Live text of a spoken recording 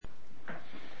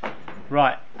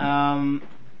Right, I'll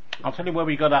tell you where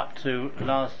we got up to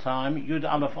last time. Yud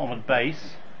Aleph Omid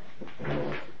Base,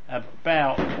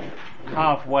 about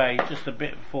halfway, just a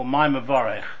bit before my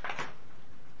Mavarech.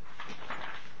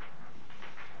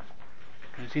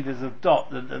 You see there's a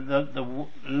dot, the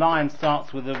line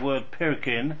starts with the word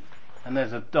Pirkin, and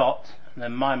there's a dot, and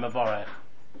then my Mavarech.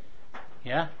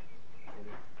 Yeah?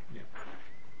 Yeah.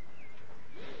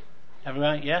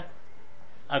 Everyone, yeah?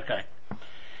 Okay.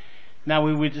 Now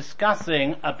we were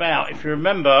discussing about, if you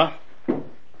remember,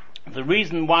 the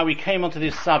reason why we came onto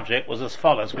this subject was as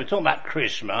follows. We were talking about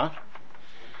Krishma,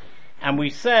 and we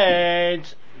said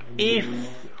if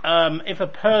a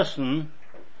person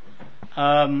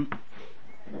sorry,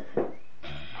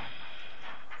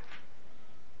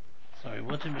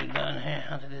 what did we learn here?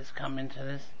 How did this come into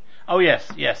this? Oh yes.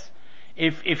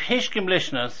 If Hishkim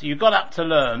Lishnas, you got up to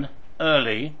learn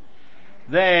early,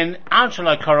 then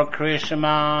Anshala Kara Kriya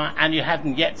Shema, and you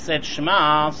hadn't yet said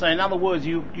Shema, so in other words,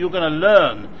 you're going to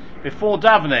learn before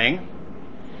davening,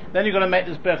 then you're going to make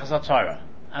this Berochos HaTorah,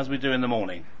 as we do in the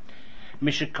morning.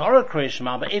 Mishakara Kriya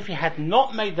Shema, but if you had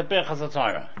not made the Berochos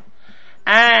HaTorah,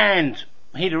 and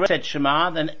he'd already said Shema,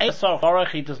 then Eisar Baruch,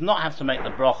 he does not have to make the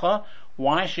bracha.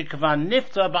 Why? Shekavan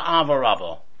Nifta Ba'ava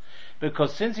Rabba.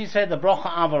 Because since he said the bracha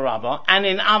Ava Rabba, and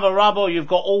in Ava Rabba you've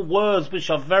got all words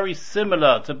which are very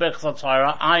similar to Berochos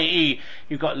HaTorah, i.e.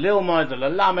 you've got Lilmoid,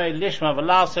 Lalame, Lishma,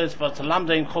 Velases,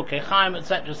 Vatalamdein, Chokei Chaim,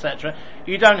 etc.,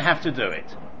 you don't have to do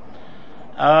it.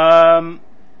 And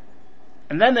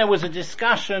then there was a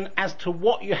discussion as to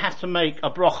what you have to make a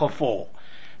bracha for.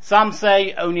 Some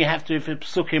say only have to for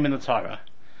psukim in the Torah.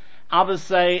 Others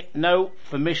say no,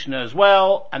 for Mishnah as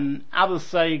well, and others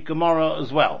say Gemara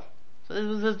as well.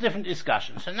 So there's different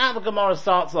discussions. So now the Gemara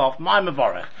starts off, my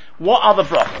Mavarech. What are the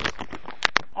brachas?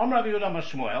 On Rabbi Yehuda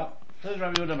Shmuel, says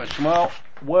Rabbi Yehuda Shmuel,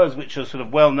 words which are sort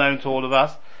of well known to all of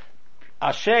us.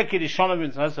 Asher Kiddishonu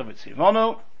B'Tznosav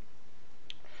V'Tzivonu.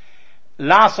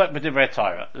 Lasok B'Divrei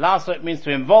Torah. Lasok means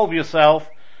to involve yourself.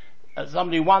 As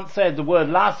somebody once said, the word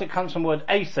lasik comes from the word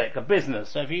asek, a business.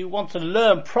 So if you want to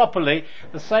learn properly,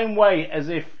 the same way as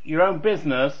if your own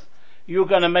business, you're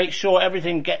going to make sure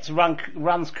everything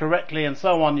runs correctly and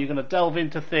so on. You're going to delve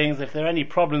into things. If there are any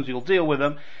problems, you'll deal with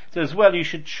them. So as well, you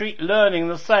should treat learning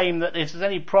the same, that if there's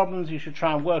any problems, you should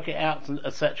try and work it out,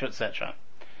 etc., etc.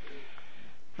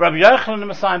 Rabbi Yochanan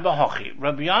Masayin Bahochi.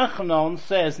 Rabbi Yochanan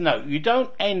says, no, you don't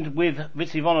end with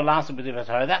Vitzivon Lasik B'Divrei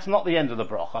Torah. That's not the end of the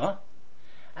bracha.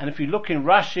 And if you look in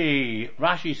Rashi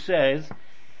says,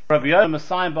 Rabbi Yochanan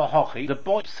Masayin Bahochi, the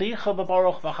boy Psicha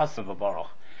B'Baruch V'Chasim B'Baruch.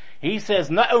 He says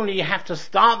not only you have to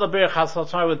start the Berochos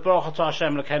HaTorah with Baruch Atah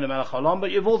Hashem Elokeinu Melech Haolam, but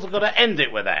you've also got to end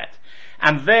it with that.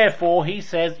 And therefore, he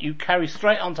says, you carry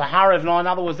straight on to Harev Nah. In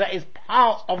other words, that is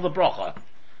part of the bracha.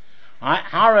 Right?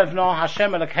 Harev Nah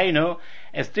Hashem Elokeinu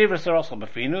es Divrei Saroscha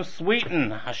B'Finu. Sweeten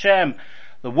Hashem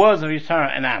the words of your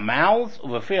Torah in our mouths.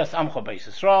 U'V'fias Amcha Beis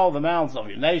Yisrael, the mouths of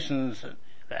your nations,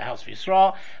 the house of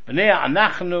Yisrael. V'nei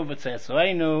Anachnu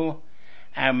V'Tzeitzoreinu.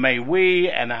 And may we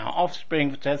and our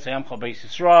offspring, Beis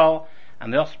Yisrael,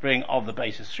 and the offspring of the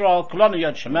Beis Yisrael, Kulanu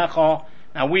Yod Shemecha.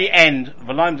 Now we end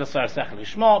V'loim D'Sarasecha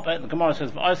Lishma, but the Gemara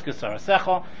says V'oiske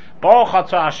Sarasecha, Baruch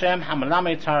Atah Hashem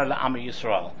Hamalame Torah La'ami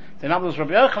Yisrael. So in other words,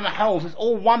 Rabbi Yochanan holds it's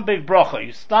all one big bracha.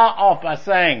 You start off by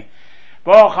saying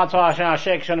Baruch Atah Hashem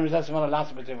Hashem Shonim Yisrael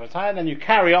Lasik B'Divrei Torah, and then you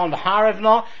carry on the Harev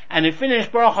Nah, and you finish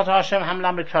Baruch Atah Hashem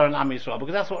Hamalame Torah La'ami Yisrael,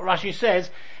 because that's what Rashi says.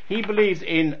 He believes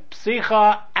in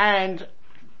Psicha and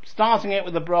starting it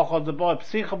with the bracha, the boy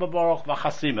Psicha B'Baruch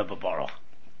V'Chasima B'Baruch.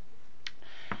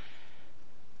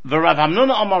 The Rav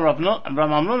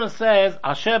Hamnuna says,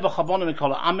 Asher B'Chabonu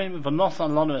Mikol Amim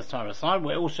V'Nosan Lonu Es Torah.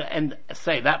 We also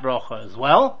say that bracha as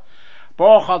well.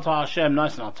 Baruch Atah Hashem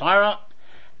Nosan HaTorah.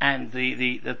 And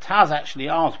the Taz actually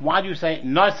asks, why do you say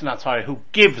Nosan HaTorah? Who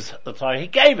gives the Torah? He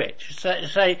gave it. You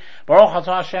say Baruch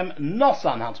Atah Hashem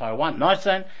Nosan HaTorah. Why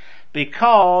Nosan?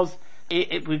 Because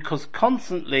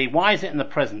constantly, why is it in the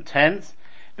present tense?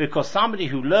 Because somebody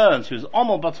who learns, who's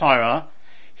Omel B'Torah,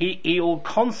 he will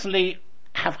constantly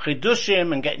have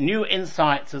chidushim and get new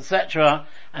insights, etc.,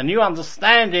 a new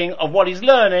understanding of what he's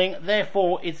learning,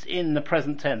 therefore it's in the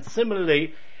present tense.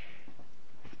 Similarly,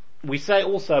 we say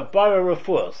also Bora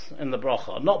Refuos in the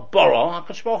bracha, not Bora,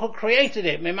 HaKadosh Baruch Hu created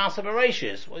it, Mimasa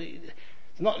Berochos.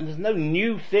 There's no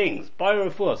new things,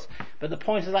 Berochos. But the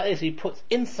point is like this, he puts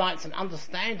insights and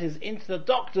understandings into the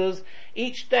doctors.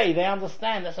 Each day they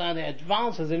understand, that's how they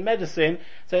advances in medicine,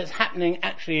 so it's happening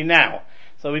actually now.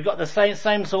 So we've got the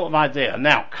same sort of idea.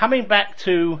 Now, coming back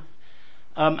to,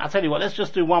 I'll tell you what, let's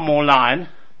just do one more line.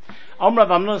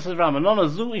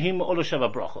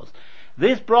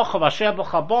 This bracha of Asher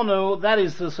B'Chabonu, that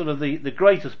is the sort of the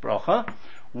greatest bracha.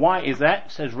 Why is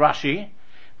that? Says Rashi.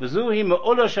 First of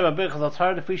all,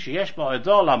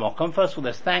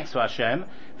 there's thanks to Hashem.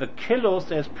 The Kilos,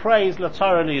 there's praise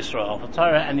LaTorah Yisrael, for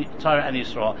Torah and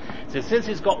Yisrael. So since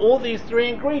it's got all these three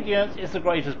ingredients, it's the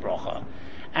greatest bracha.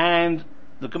 And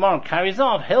the Gemara carries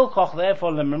on, Hilkoch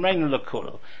therefore Lemreinu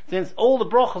Lakulu. Since all the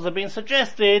brachas have been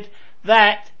suggested,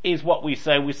 that is what we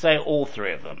say all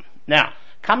three of them. Now,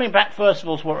 coming back first of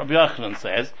all to what Rabbi Yochanan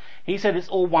says, he said it's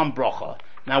all one bracha.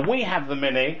 Now we have the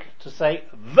minig to say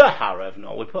the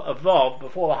harevno. We put a vav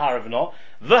before the harevno.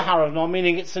 The harevno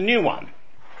meaning it's a new one.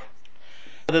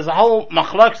 There's a whole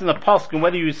machlokes in the poskim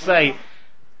whether you say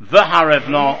the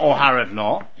harevno or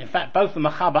harevno. In fact, both the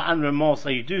Machaba and Ramah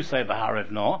say you do say the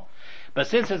harevno. But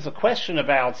since there's a question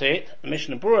about it,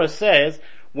 Mishnah Berurah says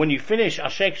when you finish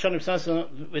Ashek Shonim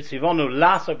Vitzivonu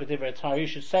Laso B'Divrei Torah, you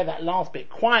should say that last bit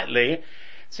quietly,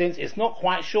 since it's not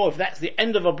quite sure if that's the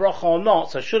end of a bracha or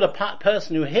not. So should a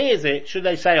person who hears it, should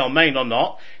they say Amen or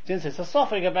not? Since it's a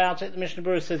suffix about it, the Mishnah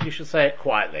Berurah says you should say it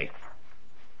quietly.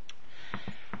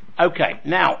 Okay,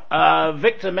 now,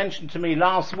 Victor mentioned to me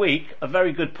last week a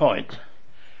very good point.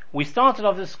 We started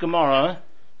off this Gemara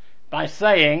by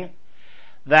saying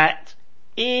that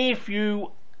if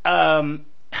you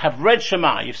have read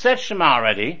Shema, you've said Shema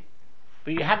already,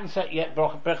 but you haven't said yet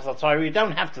Berachos HaTorah, you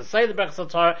don't have to say the Berachos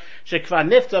HaTorah, Shekvar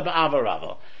Nifta B'Ava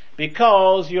Rabba,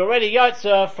 because you're already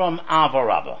Yotzer from Ava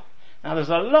Rabba. Now there's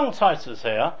a long Tosfos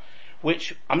here,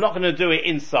 which I'm not going to do it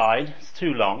inside, it's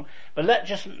too long, but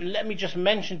let me just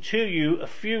mention to you a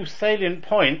few salient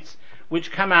points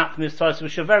which come out from this Tosfos,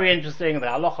 which are very interesting, the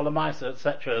Halacha L'Maisa,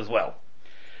 etc. as well.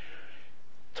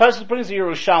 Tosfos brings a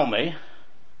Yerushalmi,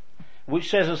 which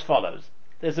says as follows: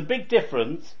 there's a big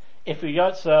difference if you're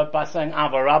Yotzer by saying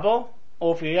Ava Rabba,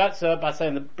 or if you're Yotzer by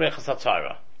saying the Berachos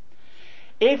HaTorah.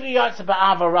 If you're Yotzer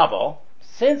by Ava Rabba,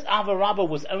 since Ava Rabba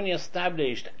was only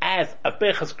established as a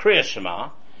Berachos Kriyas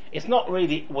Shema,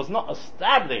 was not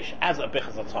established as a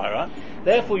Berachos HaTorah,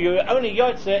 therefore you're only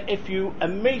Yotzer if you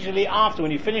immediately after,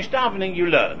 when you finish davening, you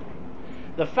learn.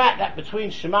 The fact that between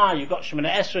Shema you've got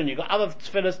Shemona Esrei and you've got other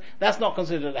tefillahs, that's not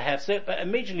considered a hefsek, but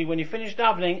immediately when you finish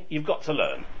davening, you've got to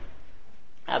learn.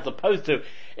 As opposed to,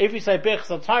 if you say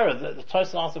Berachos HaTorah, the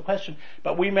Tosfos asks the question,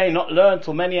 but we may not learn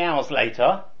till many hours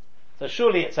later, so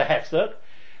surely it's a hefsek.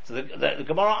 So the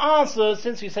Gemara answers,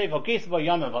 since you say V'gis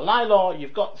V'yom and V'laylo,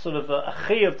 you've got sort of a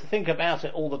chiyuv to think about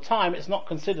it all the time, it's not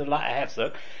considered like a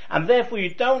hefsek, and therefore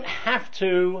you don't have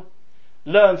to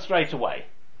learn straight away.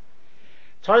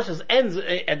 Tosfos ends,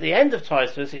 at the end of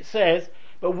Tosfos it says,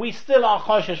 but we still are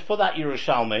choshesh for that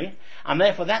Yerushalmi, and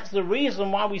therefore that's the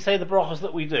reason why we say the brachos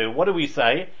that we do. What do we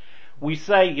say? We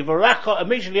say Yivarecha,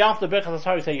 immediately after the Berachos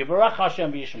HaTorah we say Yivarecha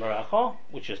Hashem v'yishmerecha,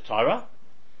 which is Torah.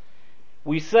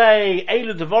 We say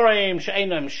Eilu Devorim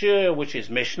she'einam Shiur, which is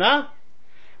Mishnah,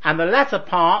 and the latter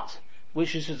part,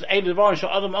 which is Eilu Devorim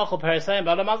she'adam ochel pereseim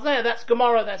b'adam hazeh, that's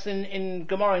Gemara, that's in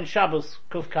Gemara in Shabbos,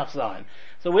 Kuf Kaf Zayin.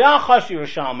 So we are chosh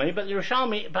Yerushalmi,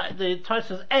 but the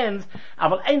Tosfos ends,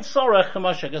 aval ein sorech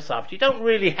ch'moshe gesavti. You don't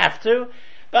really have to,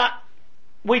 but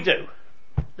we do.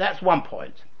 That's one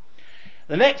point.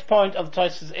 The next point of the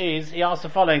Tosfos is, he asks the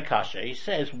following kasha. He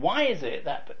says, why is it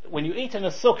that when you eat in a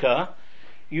sukkah,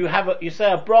 you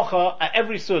say a bracha at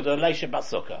every sukkah, leisha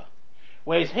basukkah?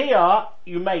 Whereas here,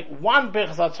 you make one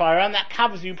Berachos HaTorah, and that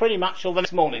covers you pretty much till the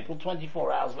next morning, till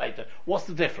 24 hours later. What's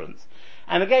the difference?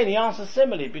 And again, he answers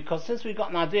similarly, because since we've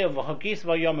got an idea of a V'gis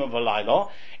V'yom and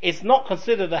V'laylo, it's not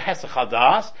considered a Hesach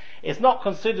Hadas, it's not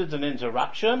considered an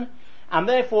interruption, and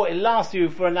therefore it lasts you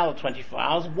for another 24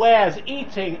 hours, whereas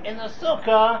eating in a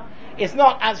sukkah, it's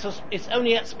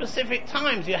only at specific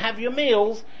times you have your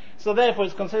meals, so therefore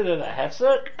it's considered a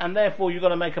Hesach, and therefore you've got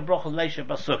to make a bracha leisha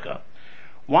basukkah.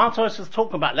 While Tosfos is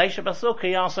talking about leisha basukkah,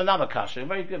 he asks another kasha, a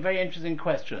very interesting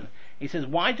question. He says,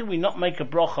 why do we not make a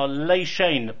bracha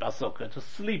leishein basukkah, to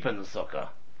sleep in the sukkah?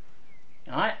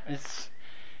 Alright?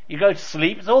 You go to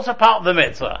sleep, it's also part of the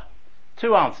mitzvah.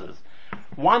 Two answers.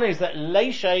 One is that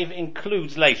leishev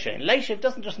includes leishein. Leishev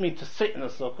doesn't just mean to sit in the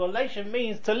sukkah, leishev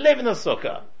means to live in the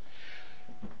sukkah.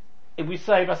 If we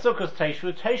say basukkah's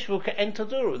teishvu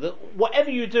ke'entaduru, that whatever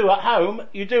you do at home,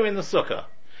 you do in the sukkah.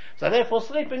 So therefore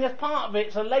sleeping is part of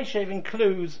it, so leishev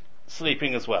includes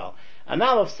sleeping as well. And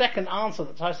now the second answer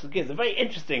that Tosfos gives, a very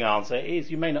interesting answer,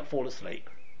 is you may not fall asleep.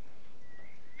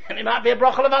 And it might be a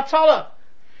bracha levatala.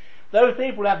 Those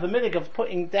people have the minhag of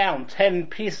putting down 10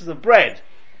 pieces of bread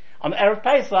on Erev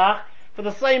Pesach for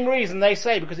the same reason they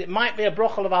say, because it might be a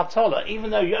bracha levatala, even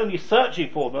though you're only searching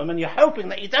for them and you're hoping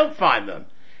that you don't find them.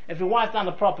 If your wife's done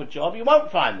a proper job, you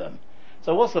won't find them.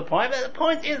 So what's the point? But the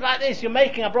point is like this, you're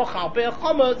making a brocha al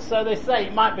Berochos, so they say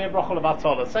it might be a brocha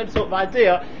levatola. Same sort of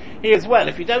idea here as well.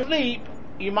 If you don't sleep,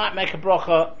 you might make a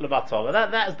brocha levatola.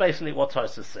 That is basically what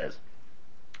Tosfos says.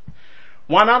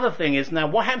 One other thing is, now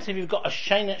what happens if you've got a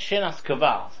shenas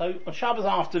kavah? So on Shabbos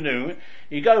afternoon,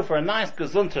 you go for a nice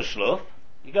gesunter shluf,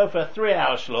 you go for a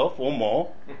 3-hour shluf or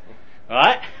more,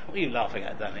 right? What are you laughing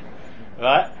at, Danny?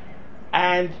 Right?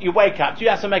 And you wake up, do you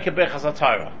have to make a birchas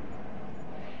HaTorah?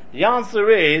 The answer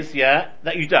is,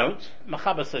 that you don't.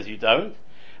 Machaber says you don't.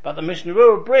 But the Mishnah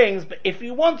Berurah brings, but if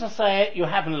you want to say it, you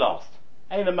haven't lost.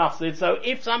 Ain't a mafsid. So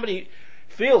if somebody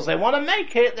feels they want to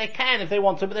make it, they can if they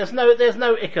want to, but there's no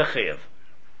ikar chiyuv.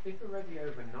 If already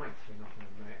overnight you're not going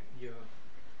to make,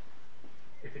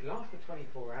 if it lasts for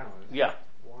 24 hours,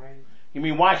 why? You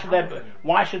mean why should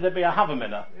there be a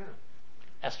havamina? Yeah.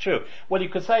 That's true. Well, you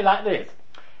could say like this.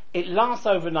 It lasts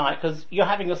overnight because you're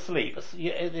having a sleep.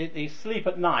 The sleep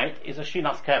at night is a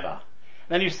shinas keva.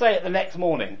 Then you say it the next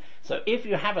morning. So if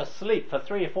you have a sleep for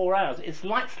 3 or 4 hours, it's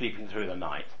like sleeping through the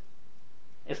night.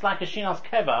 It's like a shinas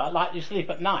keva, like you sleep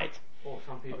at night. Or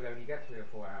some people only get 3 or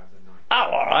 4 hours at night.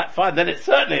 Oh, alright, fine. Then it's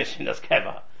certainly a shinas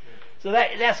keva. Yeah. So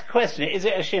that's the question. Is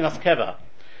it a shinas keva?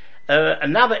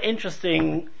 Another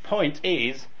interesting point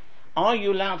is, are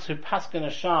you allowed to paskin a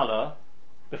shala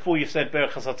before you said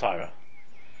Berochos HaTorah?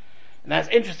 And that's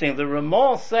interesting. The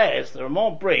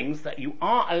Ramah brings that you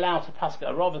are allowed to paskin,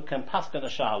 a Rav can paskin a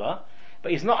shala,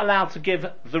 but he's not allowed to give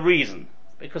the reason.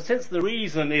 Because since the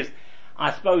reason is,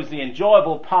 I suppose, the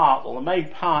enjoyable part, or the main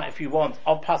part, if you want,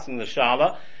 of passing the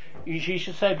shala, you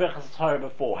should say Berochos HaTorah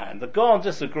beforehand. The Gaon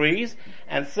disagrees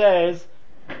and says,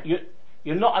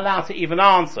 you're not allowed to even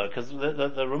answer, because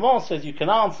the Ramah says you can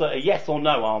answer a yes or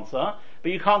no answer,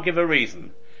 but you can't give a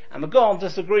reason. And the Gaon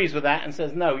disagrees with that and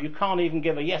says, no, you can't even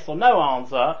give a yes or no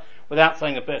answer without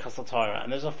saying a Berochos HaTorah.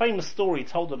 And there's a famous story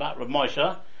told about Rav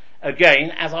Moshe.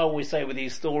 Again, as I always say with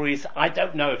these stories, I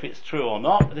don't know if it's true or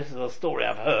not, but this is a story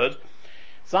I've heard.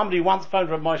 Somebody once phoned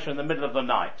Rav Moshe in the middle of the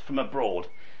night from abroad,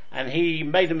 and he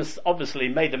obviously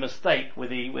made a mistake with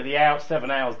the hour, 7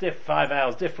 hours, 5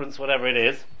 hours difference, whatever it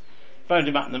is. Phoned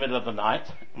him up in the middle of the night.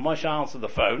 Moshe answered the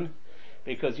phone,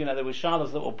 because, there were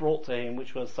shalas that were brought to him,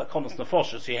 which was sakonos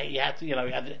nefoshes. He had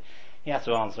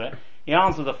to answer it. He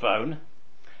answered the phone,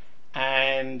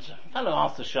 and the fellow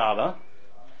asked the shala,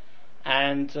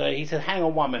 and he said, hang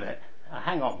on 1 minute.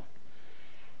 Hang on.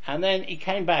 And then he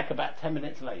came back about 10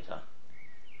 minutes later,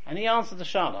 and he answered the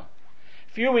shala.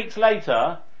 A few weeks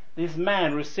later, this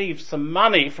man received some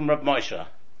money from Rav Moshe. So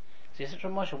he said to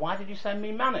Rav Moshe, why did you send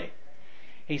me money?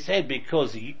 He said,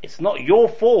 because it's not your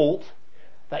fault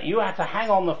that you had to hang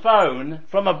on the phone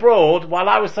from abroad while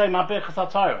I was saying my Berochos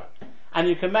HaTorah. And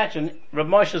you can imagine, Rav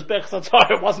Moshe's Berochos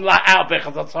HaTorah wasn't like our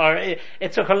Berochos HaTorah.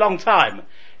 It took a long time.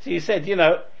 So he said,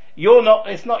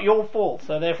 it's not your fault.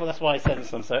 So therefore that's why he said this.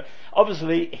 So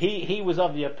obviously he was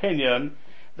of the opinion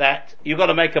that you've got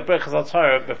to make a Berochos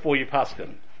HaTorah before you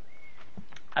paskin.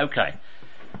 Okay.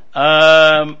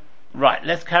 Right,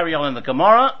 let's carry on in the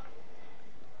Gemara.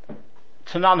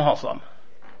 Tanan Hossam.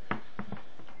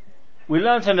 We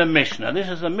learnt in a Mishnah, this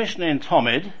is a Mishnah in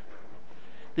Tomid,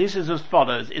 this is as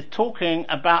follows, it's talking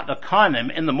about the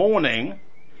Kainim in the morning,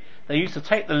 they used to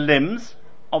take the limbs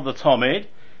of the Tomid,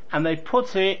 and they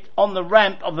put it on the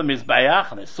ramp of the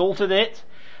Mizbeach, and they salted it,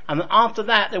 and after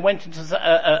that they went into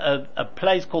a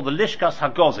place called the Lishkas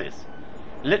Hagozis,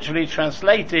 literally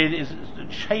translated is the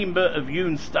chamber of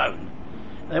hewn stone.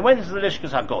 And they went into the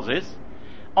Lishkas Hagozis,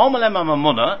 Omalem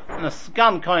Amamuna, and the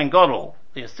Sgan Kohen Gadol,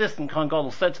 the assistant Kohen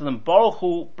Gadol, said to them,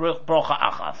 Baruchu brocha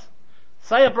achas.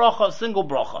 Say a brocha, a single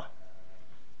brocha.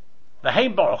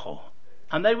 V'hei baruchu.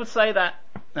 And they would say that.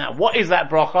 Now, what is that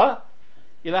brocha?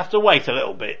 You'll have to wait a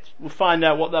little bit. We'll find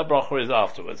out what that brocha is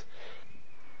afterwards.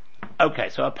 Okay,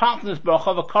 so apart from this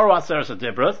brocha, the Koru Aseres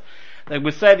HaDibros, they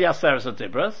would say the Aseres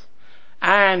HaDibros,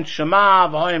 and Shema,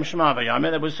 V'hoyim Shema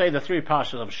V'yamim, they would say the 3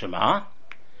 parshas of Shema,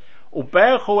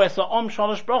 Uberchu Esa Om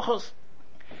Shalosh Brochos.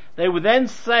 They would then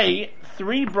say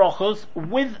 3 brochos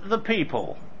with the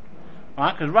people.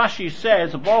 Right? Because Rashi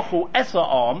says, Baruchu Esa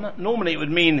Om, normally it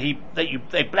would mean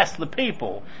they bless the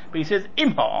people. But he says,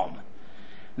 Im Ha'om.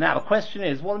 Now the question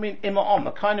is, what do you mean Im Ha'om?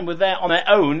 The kind of were there on their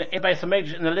own, in Beis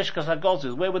HaMikdash, in the Lishkas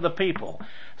HaGozis, where were the people?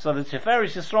 So the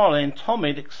Tiferes Yisrael in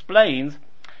Tomid explains,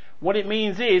 what it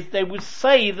means is they would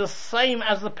say the same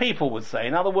as the people would say.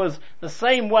 In other words, the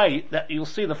same way that you'll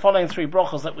see the following 3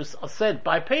 brachas that was said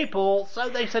by people, so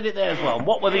they said it there as well.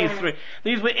 What were these 3?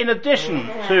 These were in addition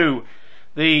to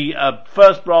the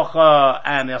first bracha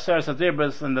and the Aseres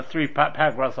HaDibros and the 3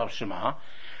 paragraphs of Shema.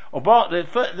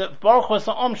 The Baruch was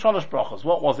Om Shalosh brachas.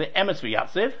 What was it? Emes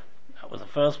v'Yatziv. That was the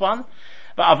first one.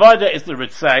 But avoda is the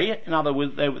ritzei. In other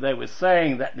words, they were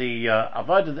saying that the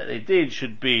avoda that they did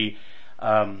should be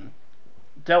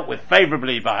dealt with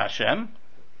favorably by Hashem.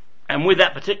 And with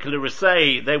that particular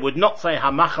ritzei, they would not say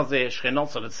hamachazeh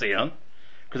shchinot Tzion,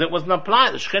 because it wasn't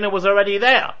applied. The Shekhinah was already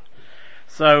there.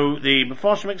 So the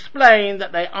Meforshim explained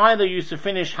that they either used to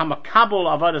finish hamakabel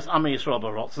avodas Ami Yisrael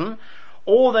Barotzen,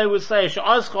 or they would say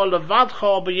she'azchol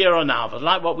levadcho b'yeronav,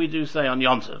 like what we do say on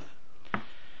Yontiv.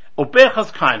 Or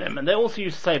Berchos Kainim, and they also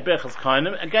used to say Berchos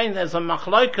Kainim. Again, there's a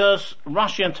machlokas,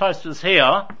 Rashi and Tosfos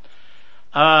here.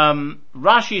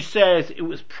 Rashi says it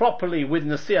was properly with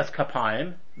Nesias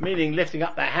Kapayim, meaning lifting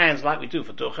up their hands like we do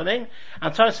for Duchening,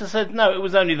 and Tosfos said no, it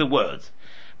was only the words.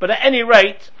 But at any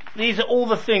rate, these are all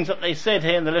the things that they said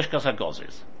here in the Lishkas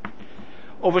HaGozis.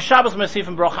 Over Shabbos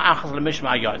Mesifim Brocha Achas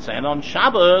LeMishma Yotze, and on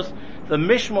Shabbos, the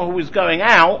Mishma who was going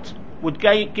out would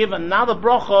give another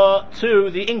brocha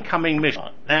to the incoming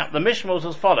Mishma. Now, the Mishma was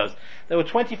as follows. There were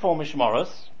 24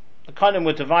 Mishmaros. The Kohanim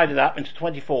were divided up into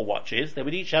 24 watches. They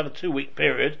would each have a 2-week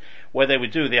period where they would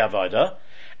do the Avodah.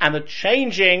 And the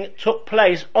changing took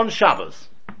place on Shabbos.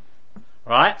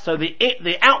 Right? So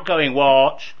the outgoing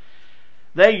watch,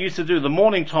 they used to do the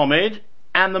morning Tomid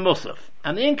and the Musaf.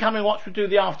 And the incoming watch would do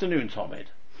the afternoon Tomid.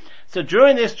 So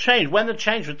during this change, when the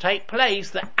change would take place,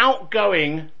 the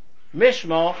outgoing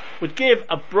Mishma would give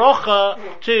a brocha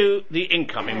to the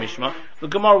incoming Mishma. The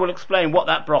Gemara will explain what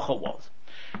that brocha was.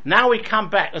 Now we come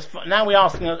back, now we're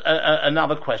asking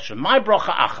another question. My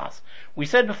brocha achas. We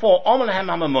said before, Om Lehem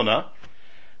Hamamuna,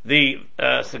 the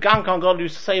Sagan Khan God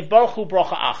used to say, Baruchu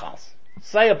brocha achas.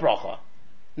 Say a brocha.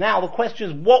 Now the question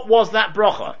is, what was that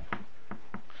brocha?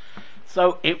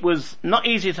 So it was not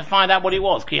easy to find out what it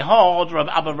was. Ki hod,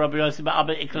 Rabbi Abba, Rabbi Yossi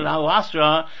Abba, Iklahu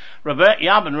Astra, Rabbi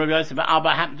Yab and Rabbi Yossi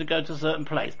Abba happened to go to a certain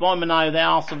place. Boy Menayu, they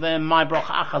asked of them, my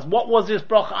brocha achas. What was this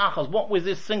brocha achas? What was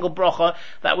this single brocha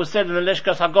that was said in the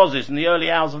Lishkas HaGozis in the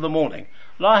early hours of the morning?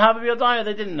 La Hav Yodaya,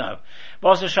 they didn't know.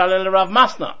 Bosa Shalil Rav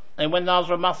Masna. And when Rav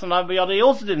Masna Rav Yoda, he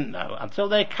also didn't know. Until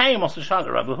they came, also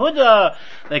Shalil Rav Yehuda,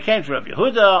 they came to Rav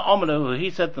Yehuda, Omanu,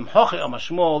 he said to them, Hochi Oma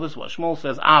Shmuel, this is what Shmuel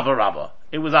says, Ava Rabbah.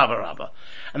 It was Ava Rabbah.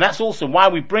 And that's also why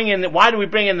do we bring in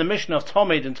the Mishnah of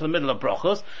Tomid into the middle of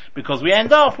Brochos? Because we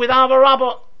end off with Ava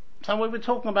Rabbah. So we were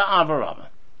talking about Ava Rabbah.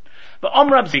 But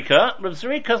Rab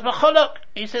Zrika's B'cholok,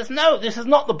 he says, no, this is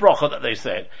not the brocha that they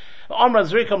said. Rab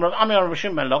Zrika, Rab Ami, Rab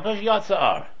Shimon Ben Lokesh,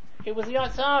 Yatzar. It was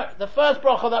Yatzar. The first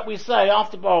brocha that we say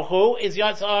after Baruch Hu is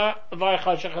Yatzar,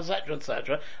 Vayachashach, etc.,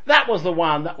 etc. That was the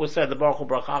one that was said, the Baruch Hu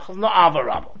Brachach, not Ava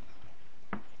Rabbah.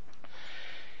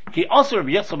 He also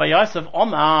Rabbi Yitzchak Bar Yosef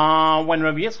Omar, when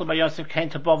Rabbi Yitzchak Bar Yosef came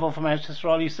to Bovel from Eretz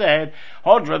Yisrael, he said,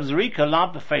 Hod Rab Zrika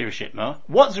lab b'feirishitma.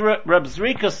 What Rab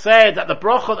Zrika said that the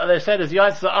bracha that they said is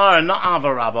Yatzar and not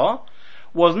Ava Rabbah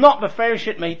was not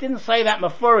b'feirishitma. He didn't say that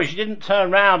mafurish. He didn't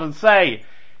turn around and say,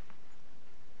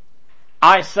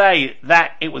 I say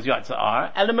that it was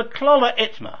Yatzar. And the Maklola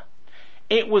Itma.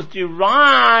 It was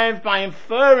derived by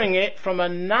inferring it from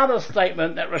another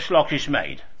statement that Rish Lakish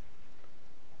made.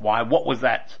 Why? What was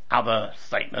that other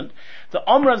statement? The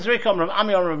Omra Zrik Omra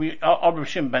Ami Omra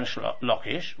Shim Ben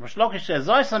Lakish. Rish Lakish says,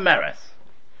 Zaysa Meres.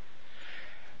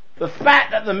 The fact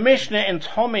that the Mishnah in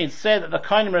Tomid said that the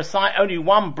Kohanim recite only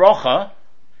one brocha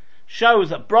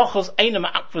shows that brochas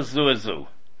einam akvas zuazu.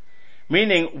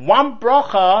 Meaning, one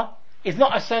brocha is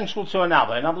not essential to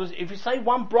another. In other words, if you say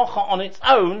one brocha on its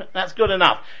own, that's good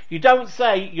enough. You don't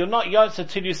say, you're not yotza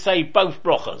till you say both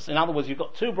brochas. In other words, you've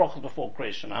got two brochas before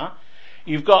Krishna.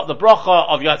 You've got the brocha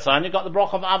of Yatzar and you've got the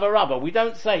brocha of Ava Rabbah. We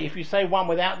don't say if you say one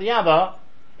without the other,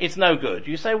 it's no good.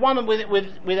 You say one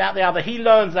without the other. He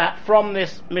learns that from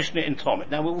this Mishnah in Tomit.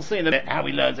 Now we'll see in a bit how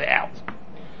he learns it out.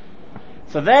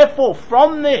 So therefore,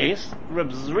 from this,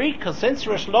 Reb Zrika, since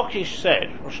Rish Lakish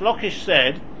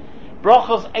said,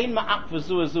 brochos ein ma'ak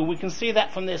v'zuazu, we can see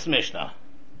that from this Mishnah.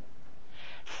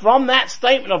 From that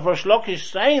statement of Rish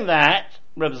Lakish saying that,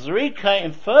 Reb Zrika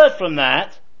inferred from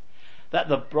that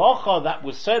the bracha that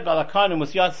was said by the Kohanim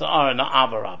was Yatzar and not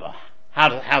Ava Rabbah.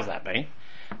 How's that be?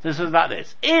 This is like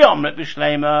this. If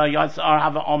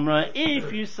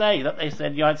you say that they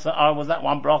said Yatzar was that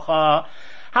one bracha,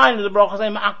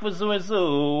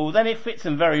 then it fits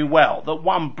in very well that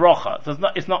one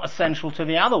bracha is not essential to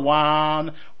the other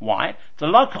one. Why?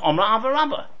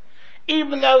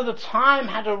 Even though the time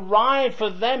had arrived for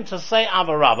them to say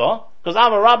Ava Rabbah, because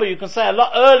Ava Rabbah you can say a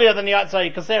lot earlier than Yatzar,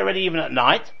 you can say already even at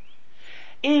night.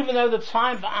 Even though the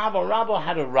time for Ava Rabbah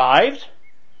had arrived,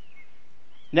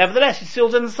 nevertheless he still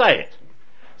didn't say it.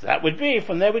 So that would be,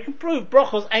 from there we can prove,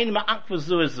 brochos ein ma'ak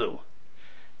v'zuazu.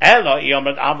 Elo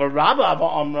yomad Ava Rabbah Ava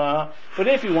Omra. But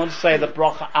if you want to say the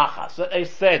brocha achas that they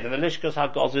said in the Lishkas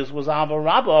HaGozis was Ava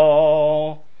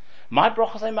Rabbah, My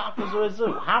bracha say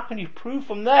ma'akvazu. How can you prove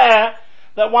from there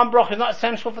that one bracha is not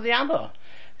essential for the other?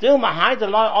 The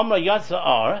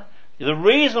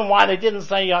reason why they didn't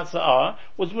say Yatza'ar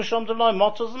was Mishom Deloi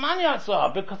Motos Man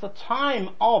Yatza'ar, because the time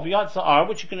of Yatza'ar,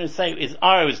 which you can say is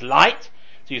light,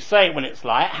 so you say it when it's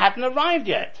light, hadn't arrived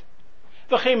yet.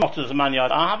 When the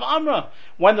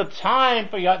time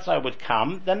for Yatza'ar would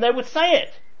come, then they would say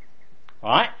it.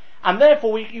 Right? And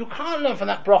therefore you can't learn from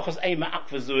that Brochos Eima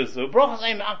Akvazuazu. Brochos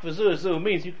Eima Akvazuazu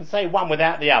means you can say one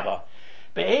without the other.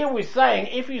 But here we're saying,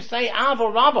 if you say Ava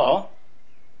Rabba,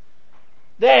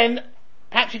 then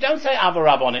perhaps you don't say Ava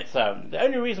Rabba on its own. The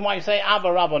only reason why you say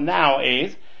Ava Rabba now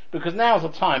is because now's the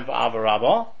time for Ava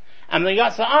Rabba, and the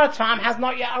Yatza'ar time has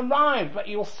not yet arrived, but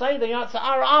you'll say the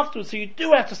Yatza'ar afterwards, so you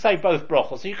do have to say both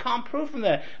brachos, so you can't prove from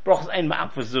there brachos ein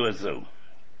ma'akvazuazu.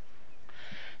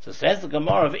 So says the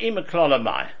Gemara of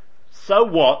Imaklolamai. So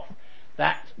what?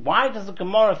 Why does the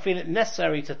Gemara feel it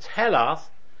necessary to tell us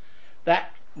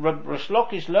that Rish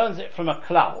Lakish learns it from a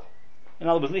klal? In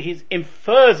other words, he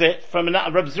infers it from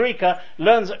another, Reb Zrika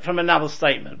learns it from another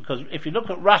statement. Because if you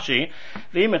look at Rashi,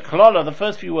 the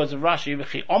first few words of Rashi,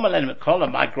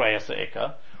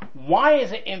 why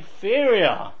is it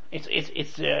inferior? It's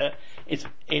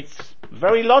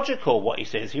very logical what he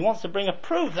says. He wants to bring a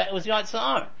proof that it was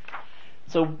Yatza'ar.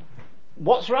 So,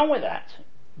 what's wrong with that?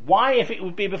 Why, if it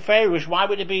would be beferish, why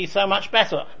would it be so much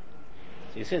better?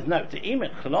 So he says, no, to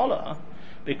Imet Klola,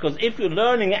 because if you're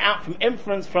learning it out from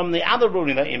inference from the other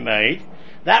ruling that he made,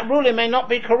 that ruling may not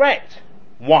be correct.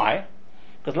 Why?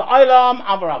 Because la'olam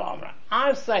avarab amra.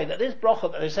 I say that this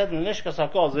bracha that they said in the Lishkas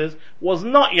HaKozes was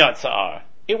not Yatza'ar.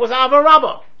 It was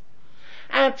avarabah.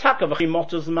 And takavachi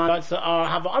motos man Yatza'ar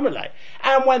hava amrele.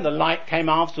 And when the light came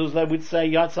afterwards, they would say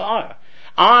Yatza'ar.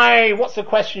 What's the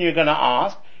question you're going to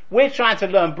ask? We're trying to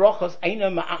learn brachos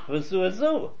eino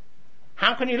ma'akvazu.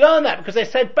 How can you learn that? Because they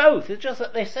said both. It's just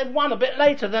that they said one a bit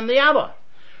later than the other.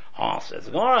 Says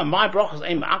the Gemara, my brachos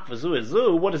ein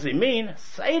ma'akvazu. What does it mean?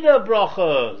 Seder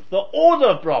brachos, the order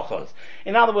of brachos.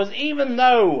 In other words, even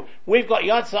though we've got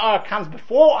Yatza'ar comes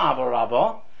before Ava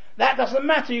Rabba, that doesn't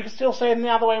matter. You can still say it in the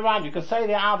other way around. You can say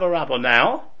the Ava Rabba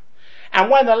now,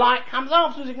 and when the light comes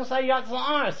afterwards, you can say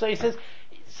Yatza'ar. So he says,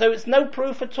 so it's no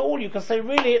proof at all. You can say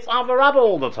really it's Ava Rabba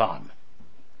all the time.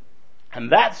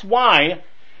 And that's why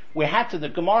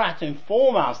the Gemara had to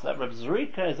inform us that Reb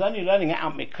Zrika is only learning it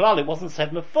out miklal. It wasn't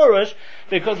said mefurish,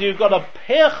 because you've got a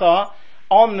pircha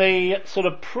on the sort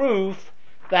of proof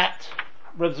that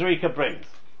Reb Zrika brings,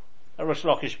 that Rish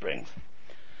Lakish brings.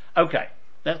 Okay,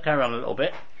 let's carry on a little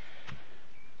bit.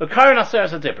 The Kohen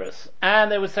Aseres Adibris, and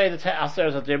they would say the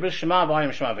Aseres Adibris, Shema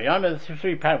Vayim, Shema Vayim, the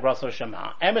three paragraphs of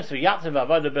Shema, Emes V'Yatziv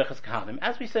Avodah B'Chas Kahanim,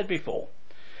 as we said before.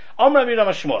 Om Rabbi Yudam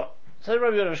Shmuel. So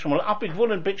Rabbi Yudam Shmuel, Apik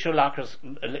and Bikshu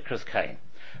Likras Kain.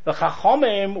 The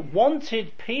Chachomim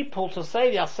wanted people to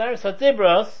say the Aseres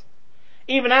Adibris,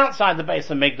 even outside the base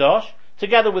of Migdosh,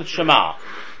 together with Shema.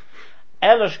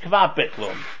 Elosh Kvar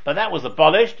Bitlum. But that was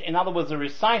abolished. In other words, the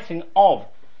reciting of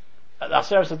the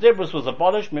Aseres Adibris was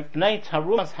abolished mipnei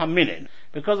Tarumas Haminin,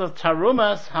 because of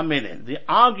Tarumas Haminin, the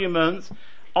arguments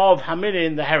of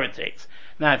Haminin, the heretics.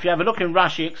 Now, if you have a look in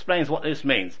Rashi, it explains what this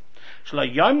means.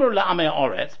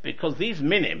 Because these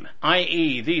minim,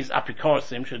 i.e. these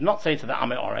apikorasim, should not say to the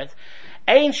Amei Oretz,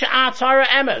 Ein Sha'ar Torah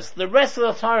Emes, the rest of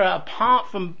the Torah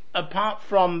apart from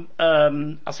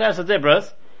Aseres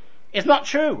Adibris, it's not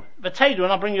true. V'teidu,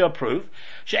 and I'll bring you a proof.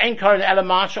 She'en koren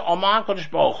elamasha omar kodesh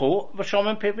baruch hu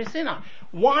v'shomim pipisina.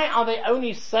 Why are they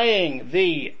only saying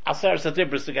the Aseres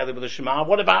Adibris together with the Shema?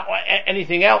 What about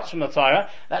anything else from the Torah?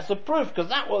 That's the proof, because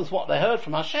that was what they heard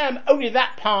from Hashem. Only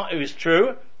that part is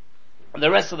true. The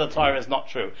rest of the Torah is not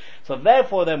true. So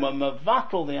therefore they were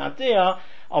mevatel the idea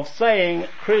of saying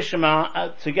Kriya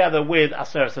Shema together with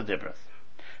Aseres Adibris.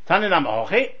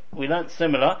 We learnt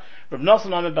similar. They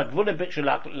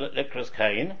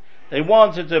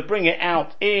wanted to bring it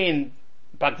out in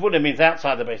Bagvuda, means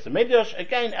outside the base of Midrash.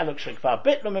 Again,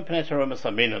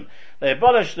 they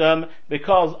abolished them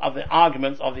because of the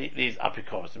arguments of these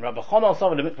apikoros. And Rabbi Chonal,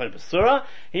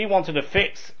 he wanted to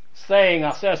fix saying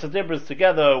Aseres Adibris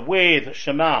together with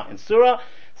Shema in Surah.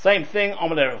 Same thing.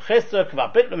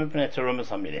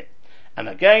 And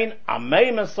again, all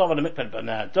the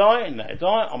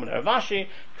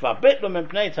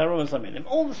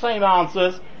same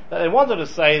answers that they wanted to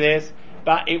say this,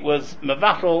 but it was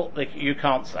mevatel, you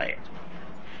can't say it.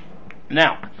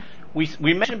 Now,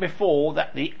 we mentioned before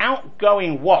that the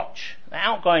outgoing watch, the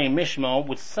outgoing mishmar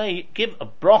would give a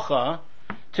bracha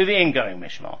to the ingoing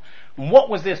mishmar. And what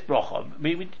was this bracha?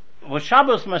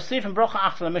 Shabbos Masif and Bracha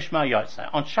Achas Mishmar Yotzei.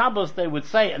 On Shabbos they would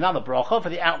say another bracha for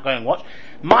the outgoing watch.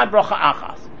 My bracha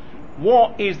achas.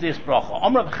 What is this bracha?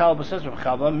 Omar B'chelba says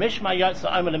B'chelba, Mishma Yotza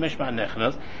Omer Mishma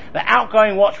Nechnas. The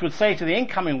outgoing watch would say to the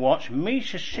incoming watch,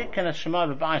 Misha Shikin Shema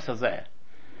B'Bayis Hazeh.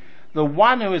 The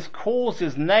one who has caused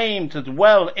his name to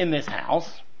dwell in this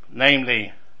house,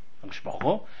 namely,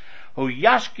 who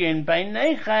Yashkin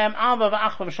Beinechem Ava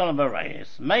V'Achva V'Shalom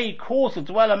V'Reis. May he cause to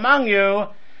dwell among you,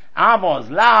 Ava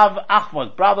is love, Achva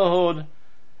is brotherhood,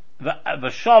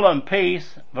 V'Shalom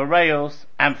peace, V'Reis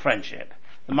and friendship.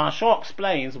 The Mashal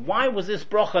explains, why was this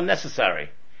bracha necessary?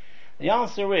 The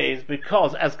answer is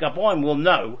because, as Gaboim will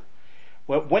know,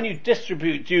 when you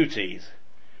distribute duties,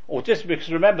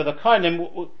 because remember the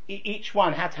Kohanim, each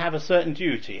one had to have a certain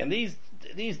duty, and these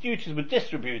duties were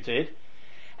distributed,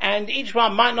 and each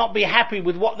one might not be happy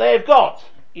with what they've got.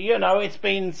 You know, it's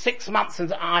been 6 months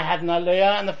since I had an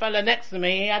aliyah, and the fellow next to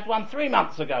me, he had one 3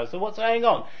 months ago, so what's going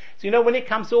on? So you know, when it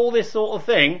comes to all this sort of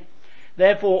thing,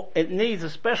 therefore, it needs a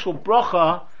special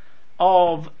bracha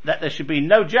of that there should be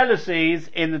no jealousies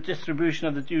in the distribution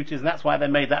of the duties, and that's why they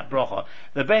made that bracha.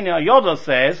 The Ben Yoda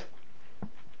says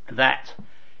that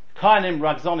Kainim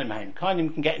ragzonim hein.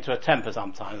 Kainim can get into a temper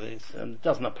sometimes. It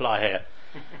doesn't apply here,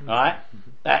 right?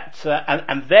 That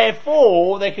and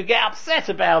therefore they could get upset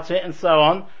about it and so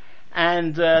on,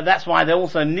 and that's why they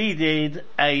also needed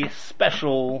a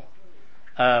special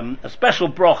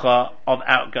bracha of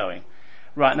outgoing.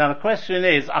 Right, now the question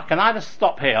is, I can either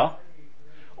stop here,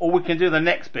 or we can do the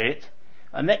next bit.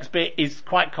 The next bit is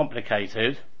quite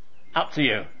complicated. Up to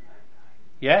you.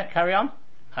 Yeah, carry on?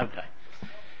 Okay.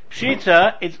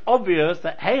 Pshita, it's obvious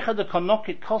that Heicha de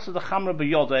Konokit Kosa de Chamra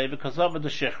B'Yodeh because of the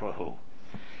Shechrahu.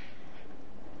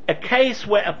 A case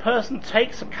where a person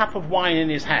takes a cup of wine in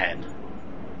his hand,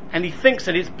 and he thinks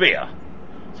that it's beer.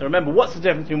 So remember, what's the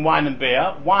difference between wine and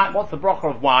beer? What's the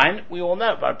bracha of wine? We all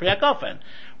know, by Priyagofen.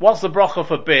 What's the bracha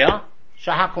for beer?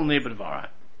 Shahakol Nibadvara.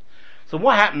 So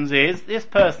what happens is, this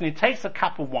person, he takes a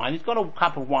cup of wine, he's got a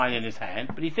cup of wine in his hand,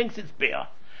 but he thinks it's beer.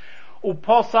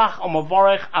 Uposach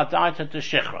omavorech adaita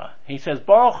teshechra. He says,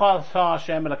 Baruch atah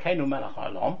Hashem Elokeinu melech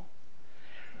haolam,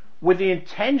 with the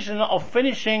intention of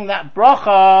finishing that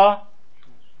bracha,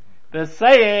 by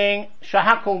saying,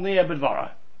 Shahakol Nia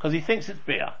B'dvara, because he thinks it's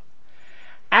beer.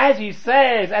 As he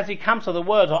says, as he comes to the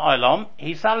word ha'olam,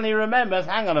 he suddenly remembers,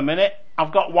 hang on a minute,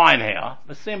 I've got wine here.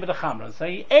 So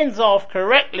he ends off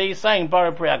correctly saying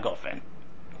Bara Priyagofen.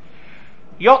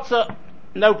 Yotza,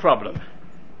 no problem.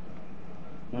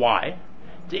 Why?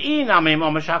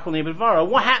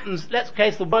 What happens, let's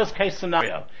case the worst case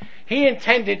scenario. He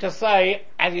intended to say,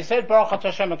 as he said, Baruch Atah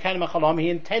Hashem Elokeinu melech haolam, he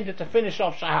intended to finish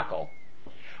off Shahakol.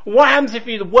 What happens if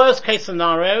the worst case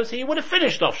scenarios, he would have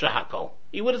finished off Shahakol.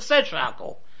 He would have said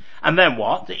Shahakol. And then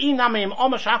what? Had he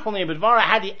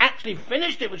actually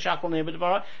finished it with Shahakol Nir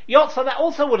B'dvara, Yotza, that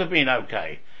also would have been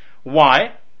okay.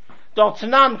 Why?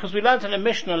 Because we learned in the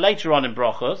Mishnah later on in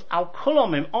Berochos, Al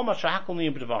Kulomim Omer Shahakol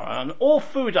Nir B'dvara, on all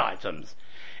food items,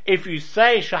 if you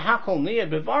say Shahakol Nir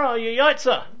B'dvara, you're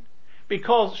Yotza.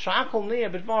 Because Shahakol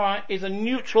Nir B'dvara is a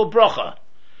neutral bracha.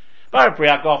 Bar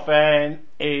Priyagofen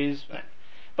is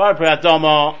Bar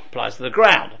Priyadoma applies to the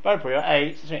ground. Bar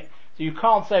Priya so you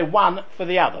can't say one for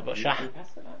the other. But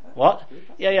what?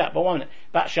 Yeah, but 1 minute.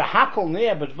 But Shahakol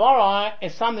Nia B'dvara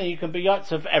is something you can be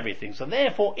yotza for everything. So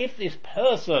therefore, if this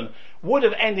person would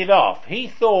have ended off, he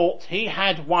thought he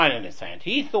had wine in his hand.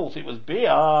 He thought it was beer,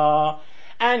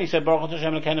 and he said Baruch Atah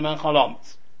Hashem Elokeinu melech haolam,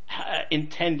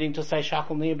 intending to say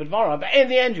Shahakol Nia B'dvara. But in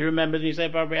the end, you remember that you say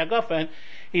Bar Priyagofen,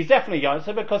 he's definitely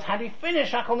yotza, because had he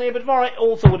finished Shahakol Nia B'dvara, it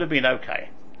also would have been okay.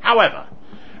 However,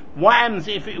 what happens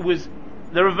if it was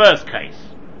the reverse case?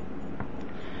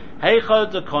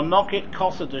 Heichod the konokit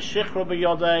kosa de shichra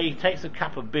b'yodei. He takes a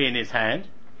cup of beer in his hand,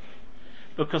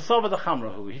 because of the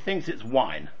chamrahu, he thinks it's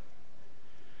wine.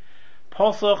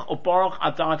 Posach or baruch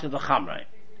adata the chamre.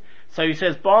 So he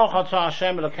says Baruch Atah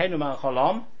Hashem Elokeinu melech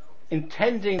haolam,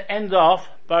 intending to end off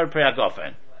Bar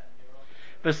Priyagofen.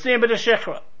 B'sim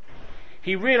b'deshikra.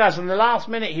 He realizes in the last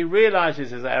minute, he realizes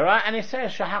his error, and he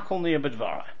says Shahakol Nia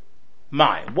B'dvara.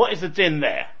 What is the din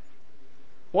there?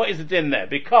 What is the din there?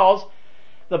 Because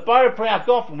the Bar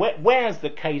Priyagofen, where's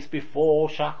the case before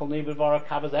Shahakol Nia B'dvara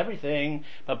covers everything,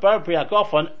 but Bar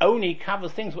Priyagofen only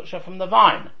covers things which are from the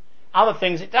vine. Other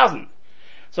things it doesn't.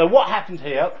 So what happened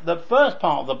here? The first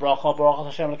part of the bracha, Baruch Atah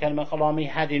Hashem Elokeinu melech haolam, he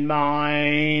had in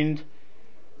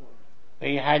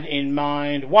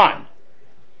mind wine.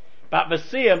 But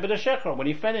Vasiyah b'deshechra, when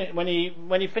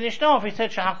he finished off, he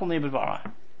said Shahakol Nia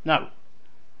B'dvara. No.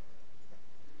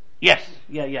 Yes,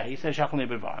 yeah, he said Shahakol Nia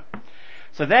B'dvara.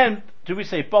 So then, do we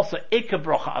say Bosa Ika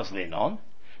Bracha Azlinon?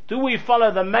 Do we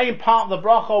follow the main part of the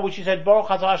bracha, which he said Baruch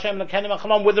Atah Hashem Elokeinu melech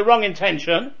haolam, with the wrong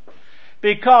intention?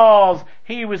 because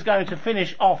he was going to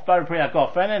finish off Bar Priya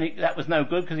Gofen, and that was no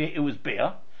good because it was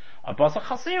beer.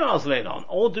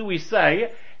 Or do we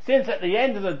say, since at the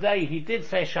end of the day he did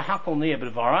say Shahakal Nia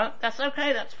B'Dvara, that's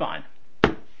okay, that's fine.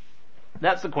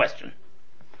 That's the question.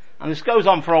 And this goes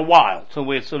on for a while, till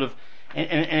we're sort of,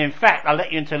 and in fact, I'll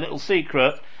let you into a little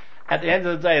secret, at the end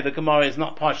of the day the Gemara is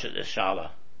not Peshat this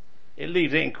Shala. It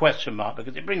leaves it in question mark,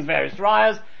 because it brings various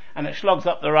rayas, and it slogs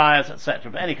up the rayas,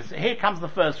 etc. But anyway, here comes the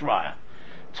first raya.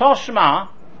 Toshma,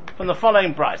 from the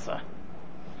following brisa.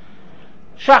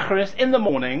 Shacharis, in the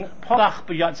morning, Podach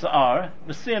b'yatza'ar,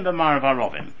 v'siyim b'marav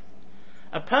arovim.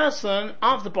 A person,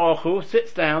 after Berochos,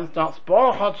 sits down, starts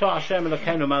Baruch atah Hashem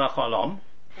Elokeinu melech haolam,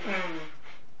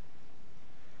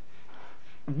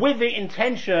 with the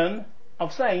intention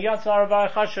of saying Yatzar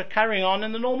Avayachasha, carrying on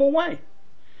in the normal way.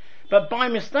 But by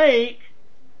mistake,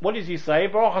 what does he say?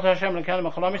 Baruch atah Hashem Elokeinu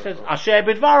melech haolam, he says, Asher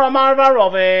b'dvara marav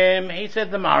arovim, he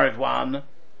said the Mariv one.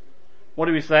 What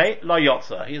do we say? Lo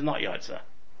Yotza, he's not Yotza.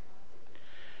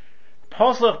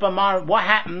 What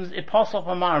happens if Posach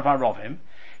b'marav arovim?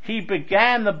 He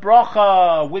began the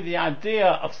bracha with the idea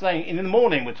of saying, in the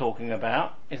morning we're talking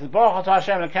about, it says, Baruch atah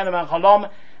Hashem Elokeinu melech haolam,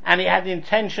 and he had the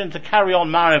intention to carry on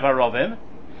Mariv Arovim,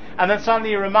 and then suddenly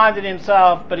he reminded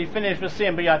himself, but he finished with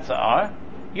Siyam B'Yatzar.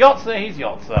 Yotza, he's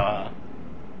Yotza.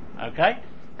 Okay?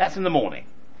 That's in the morning.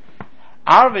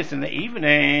 Arvis in the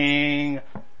evening,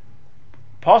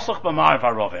 Posach b'Mariv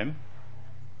Arovim,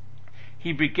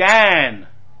 he began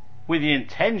with the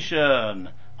intention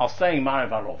of saying Mariv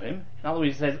Arovim. In other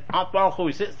words, he says, Baruch Hu,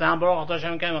 he sits down, Baruch atah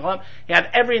Hashem Elokeinu melech haolam, he had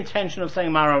every intention of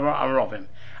saying Mariv Arovim.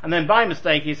 And then by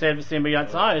mistake he said, V'sim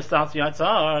b'yatzar, it starts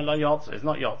yatzar, la yotza, it's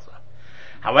not yotza.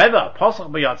 However, Posach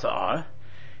b'yatzar,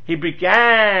 he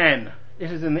began,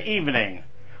 this is in the evening,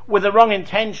 with the wrong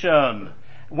intention.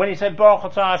 When he said, Baruch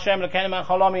atah Hashem Elokeinu melech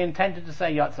haolam, he intended to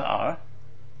say yatzar,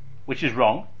 which is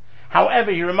wrong.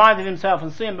 However, he reminded himself,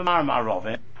 and V'sim b'marav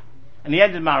arovim, and he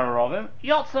ended Marav arovim,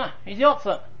 yotza, he's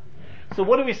yotza. So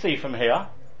what do we see from here?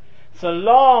 So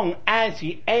long as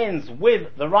he ends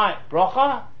with the right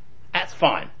bracha, that's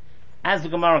fine. As the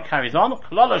Gemara carries on,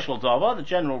 the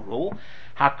general rule,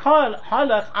 because I'm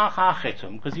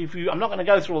not going to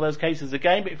go through all those cases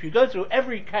again, but if you go through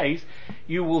every case,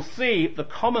 you will see the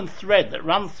common thread that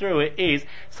runs through it is,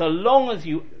 so long as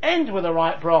you end with the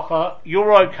right bracha,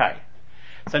 you're okay.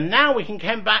 So now we can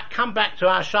come back to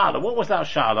our shala. What was our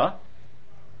shala?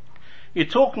 You're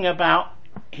talking about,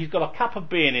 he's got a cup of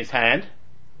beer in his hand,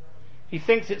 he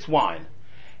thinks it's wine.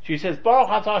 So he says, Baruch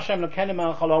atah Hashem Elokeinu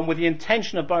melech haolam, with the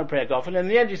intention of Bar Priya Gofen, and in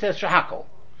the end he says, Shahakal.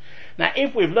 Now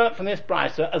if we've learnt from this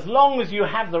brisa, as long as you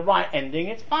have the right ending,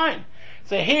 it's fine.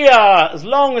 So here, as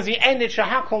long as he ended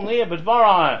Shahakal Nia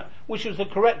B'Dvara, which was the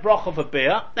correct bracha for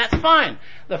beer, that's fine.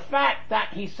 The fact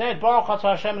that he said, Baruch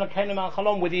atah Hashem Elokeinu melech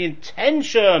haolam, with the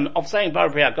intention of saying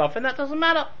Bar Priya Gofen, that doesn't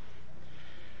matter.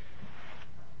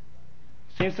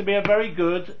 Seems to be a very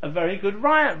good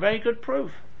riot, very good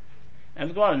proof. And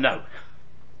we're going to know.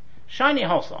 Shiny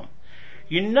Hosom.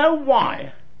 You know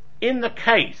why, in the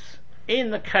case,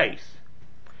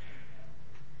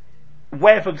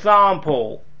 where, for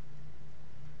example,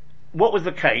 what was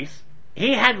the case?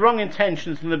 He had wrong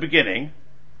intentions from the beginning.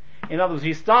 In other words,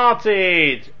 he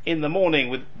started in the morning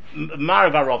with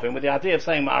Mariv Arovim, with the idea of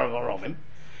saying Mariv Arovim,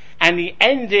 and he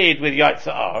ended with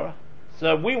Yatzar.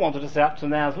 So we wanted to say up to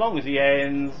now, as long as he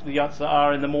ends with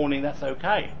Yatzar in the morning, that's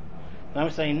okay. Now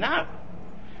we're saying no.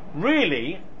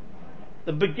 Really,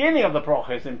 the beginning of the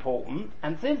bracha is important,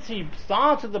 and since he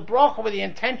started the bracha with the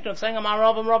intention of saying Amar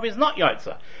Rav is not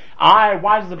Yotza.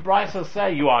 Why does the brisa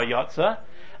say you are Yotza?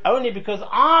 Only because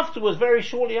afterwards, very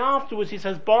shortly afterwards, he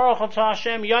says Baruch atah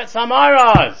Hashem Yotza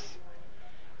Maras.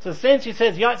 So since he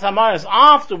says Yotza Maras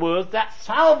afterwards, that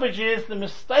salvages the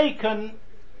mistaken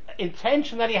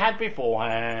intention that he had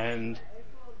beforehand.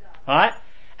 Right?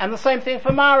 And the same thing for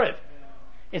Mariv.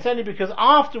 It's only because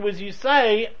afterwards you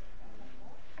say,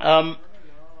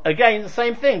 again, the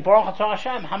same thing, Baruch atah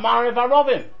Hashem, Hamariv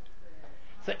Arovim.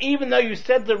 So even though you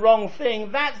said the wrong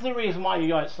thing, that's the reason why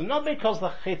you yotza, not because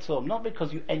the chitum, not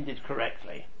because you ended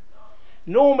correctly.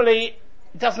 Normally,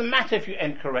 it doesn't matter if you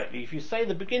end correctly. If you say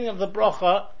the beginning of the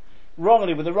bracha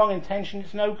wrongly, with the wrong intention,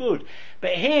 it's no good.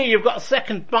 But here you've got a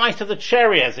second bite of the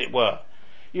cherry, as it were.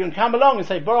 You can come along and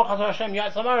say, Baruch atah Hashem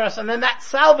Yotza Maras, and then that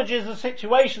salvages the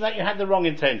situation that you had the wrong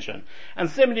intention. And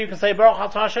similarly you can say,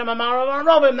 Baruch atah Hashem Amarav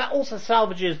Arovim, that also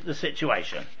salvages the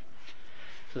situation.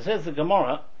 So says the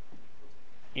Gemara,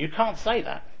 you can't say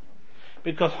that.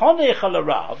 Because Honeicha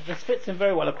Rav, this fits in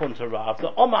very well according to Rav,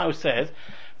 the Omar says,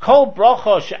 Kol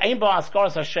bracha she'ein ba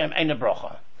askaras Hashem ein a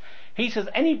bracha. He says,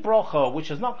 any bracha which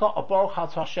has not got a Baruch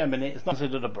atah Hashem in it is not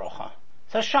considered a bracha.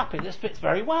 So Shapi, this fits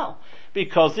very well.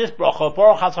 Because this bracha,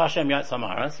 Baruch Atah Hashem Yotz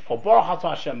Amaris, or Baruch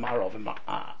Atah Hashem Amarim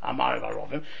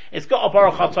Arovim, it's got a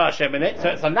Baruch Atah Hashem in it, so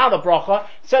it's another bracha,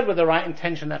 said with the right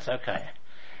intention, that's okay.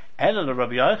 Ela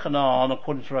Rabbi Yochanan,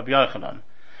 according to Rabbi Yochanan,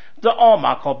 the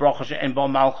Omar called bracha she'en bo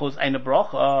malchus ain't a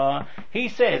bracha. He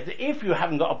says that if you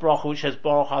haven't got a bracha which says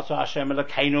Baruch Atah Hashem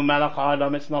Elokeinu Melech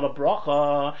Haolam, it's not a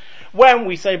bracha. When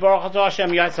we say Baruch Atah Hashem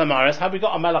Yotz Amaris, have we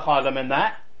got a Melech Haolam in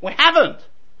that? We haven't.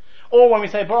 Or when we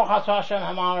say Baruch Atah Hashem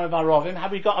Hamarav Arovim,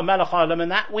 have we got a Melech Haolam in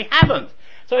that? We haven't.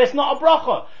 So it's not a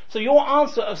bracha. So your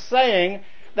answer of saying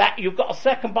that you've got a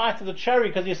second bite of the cherry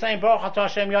because you're saying Baruch Atah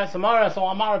Hashem Yotz Amaris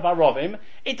or Hamarav Arovim,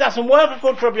 it doesn't work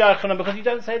according to Rabbi Yochanan because you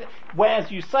don't say that. Whereas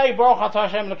you say Baruch Atah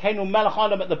Hashem Elokeinu Melech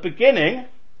Haolam at the beginning,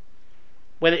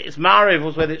 whether it's Mariv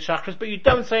or whether it's Shachris, but you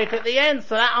don't say it at the end,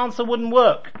 so that answer wouldn't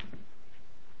work.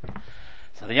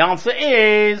 So the answer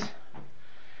is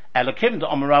Elokim to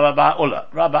Omer Rabbi Ulla.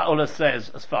 Rabbi Ulla says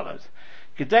as follows: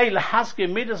 Kedei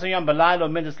lehaskim midas hayom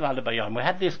b'laylo midas layla b'yom. We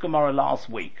had this Gemara last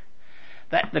week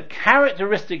that the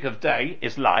characteristic of day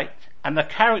is light and the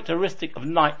characteristic of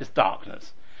night is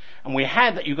darkness. And we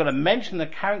had that you've got to mention the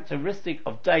characteristic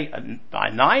of day by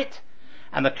night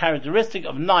and the characteristic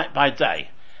of night by day.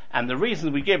 And the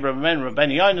reason we give,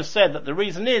 Rabbeinu Yonah said that the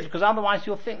reason is because otherwise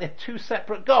you'll think they're two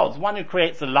separate gods, one who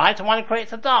creates the light and one who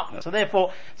creates the darkness. So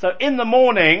therefore, in the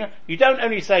morning, you don't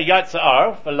only say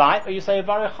Yatzar for light, but you say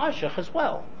Varech Chashech as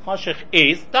well. Chashech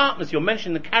is darkness. You're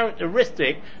mentioning the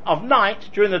characteristic of night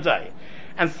during the day.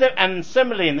 And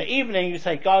similarly in the evening, you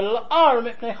say Gal Ar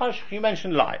Mipnei Chashech, you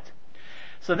mention light.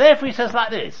 So therefore he says like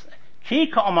this: Ki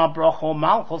ka'omar brocho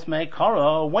malchus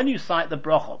me'koro. When you cite the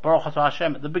brocho, Baruch Atah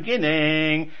Hashem at the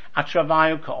beginning,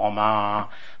 atravayu ka'omar.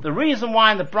 The reason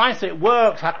why in the Brisa it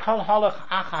works, hakol halach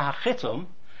acha hachitum,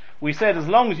 we said as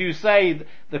long as you say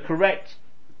the correct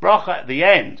bracha at the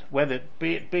end, whether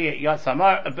be it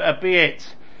Yatzar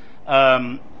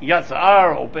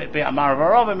or be it Amar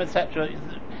Varovim, etc.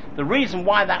 The reason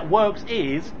why that works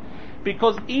is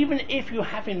because even if you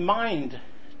have in mind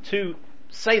to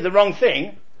say the wrong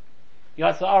thing,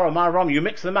 Yatzar or Marom, you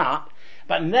mix them up,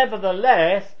 but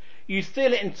nevertheless, you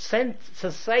still intend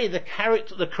to say the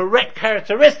correct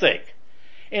characteristic.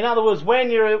 In other words,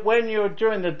 when you're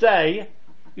during the day,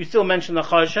 you still mention the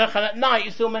Choshech, and at night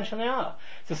you still mention the other.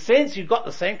 So since you've got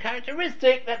the same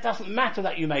characteristic, that doesn't matter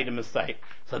that you made a mistake.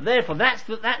 So therefore, that's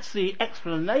the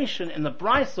explanation in the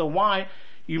Brisa why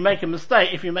you make a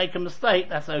mistake. If you make a mistake,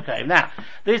 that's okay. Now,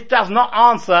 this does not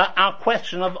answer our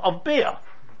question of beer.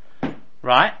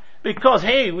 Right? Because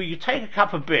here, you take a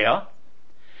cup of beer,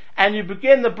 and you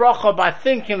begin the bracha by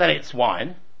thinking that it's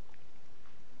wine.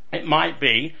 It might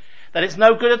be that it's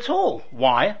no good at all.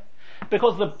 Why?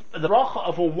 Because the bracha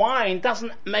of a wine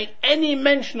doesn't make any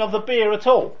mention of the beer at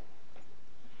all.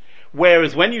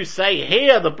 Whereas when you say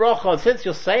here the bracha, since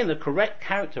you're saying the correct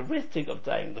characteristic of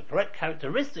day and the correct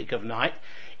characteristic of night,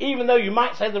 even though you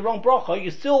might say the wrong bracha,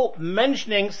 you're still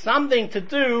mentioning something to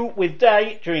do with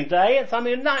day during day and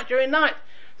something with night during night.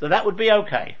 So that would be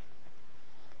okay.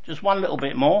 Just one little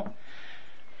bit more.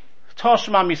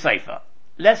 Toshma Misefer.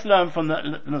 Let's learn from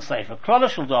the Sefer. Klal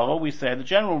Shel Davar, we said the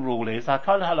general rule is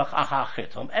Hakol halach acha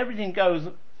chitum. Everything goes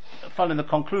following the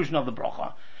conclusion of the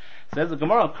bracha. Says the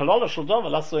Gemara, Klal Shel Davar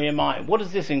laso yemai. What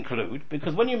does this include?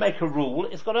 Because when you make a rule,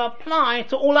 it's got to apply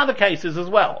to all other cases as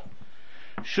well.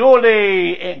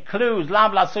 Surely it includes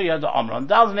Lav Lasuya de Omron.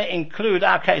 Doesn't it include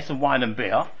our case of wine and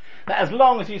beer? That as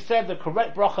long as you said the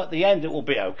correct bracha at the end, it will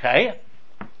be okay.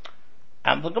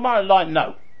 And the Gemara line,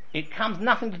 no. It comes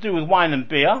nothing to do with wine and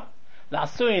beer.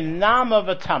 Lasuya nama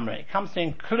v'tamre. It comes to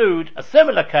include a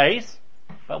similar case,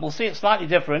 but we'll see it slightly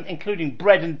different, including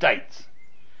bread and dates.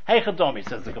 Heichadomi,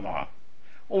 says the Gemara.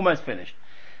 Almost finished.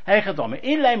 Heichadomi.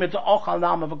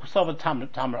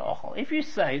 If you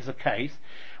say it's a case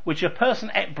which a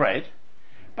person ate bread,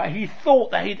 but he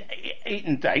thought that he'd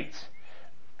eaten dates,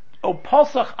 or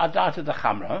posach adata de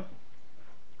chamra,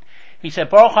 he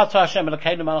said Baruch Atah Hashem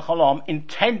Elokeinu Melech Haolam,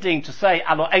 intending to say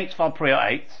alo eitz val priya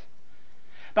eitz.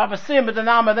 But v'sim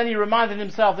b'danama, then he reminded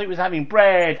himself that he was having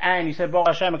bread, and he said Baruch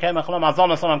Hashem Elokeinu Melech Haolam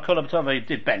azon ason kula b'tova, he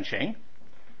did benching.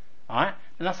 Alright?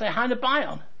 And I say haina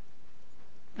bayon.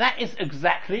 That is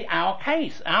exactly our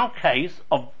case. Our case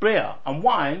of beer and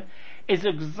wine is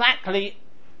exactly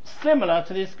similar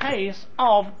to this case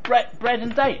of bread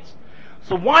and dates.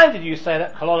 So why did you say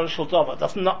that Klal Shel Davar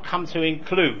does not come to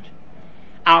include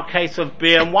our case of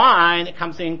beer and wine? It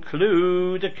comes to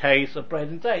include a case of bread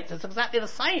and dates. It's exactly the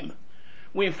same.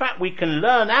 In fact, we can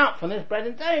learn out from this bread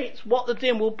and dates what the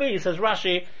din will be, says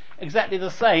Rashi, exactly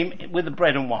the same with the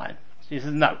bread and wine. So he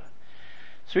says no.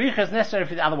 Sricha is necessary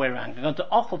for the other way around. Going to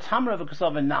ochel tamra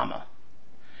v'kosov nama.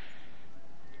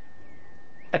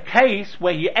 a case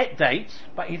where he ate dates,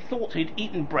 but he thought he'd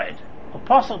eaten bread, or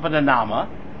pasuk b'danama,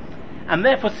 and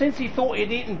therefore since he thought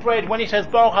he'd eaten bread, when he says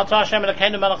Baruch atah Hashem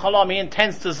Elokeinu melech haolam, he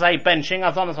intends to say benching,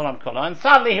 azon salam kula, and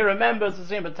suddenly he remembers the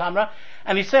Siyum B'Tamra,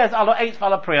 and he says alo eitz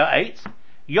v'alo priya eitz,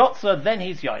 yotza, then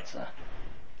he's yotza.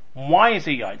 Why is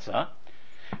he yotza?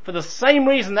 For the same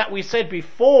reason that we said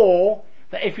before,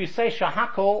 that if you say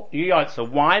shahakol, you yotza.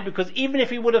 Why? Because even if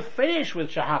he would have finished with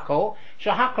shahakol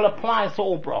applies to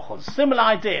all brochos. Similar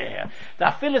idea here. The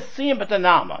afilas Siyum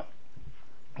B'Tanama.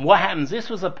 What happens? This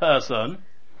was a person,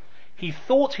 he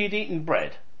thought he'd eaten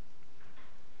bread,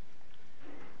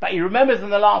 but he remembers in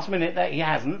the last minute that he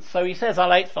hasn't, so he says,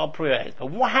 I'll eat priya.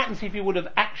 But what happens if he would have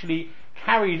actually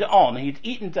carried on? He'd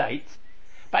eaten dates,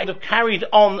 but he'd have carried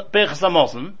on Birchas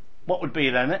Hamazon. What would be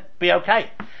then? It'd be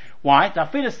okay. Why?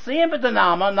 Because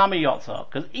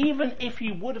even if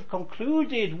you would have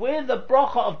concluded with the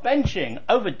bracha of benching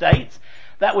over dates,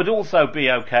 that would also be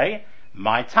okay.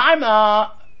 My timer,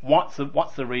 what's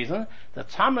the reason? The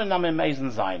timer namin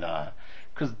meizen zaina.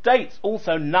 Because dates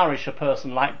also nourish a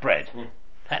person like bread.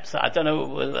 Perhaps, I don't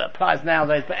know if it applies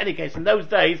nowadays, but in any case, in those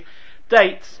days,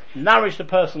 dates nourished a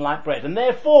person like bread. And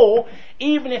therefore,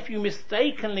 even if you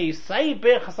mistakenly say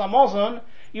Birchas Hamazon,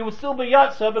 you would still be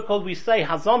yotzer, because we say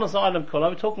hazon as item kula.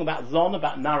 We're talking about zon,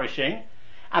 about nourishing.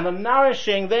 And the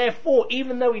nourishing, therefore,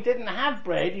 even though he didn't have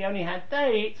bread, he only had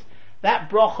dates, that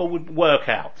bracha would work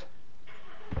out.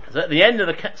 So at the end of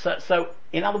the, so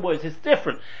in other words, it's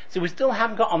different. So we still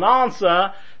haven't got an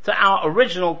answer to our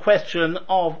original question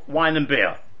of wine and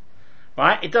beer.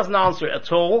 Right? It doesn't answer it at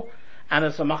all. And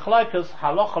it's a machlokes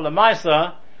halacha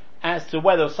lemaisa as to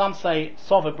whether some say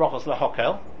sovet brachos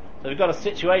lehokel. So we've got a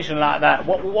situation like that.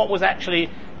 What was actually,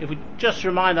 if we just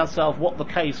remind ourselves what the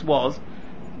case was,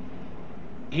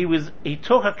 he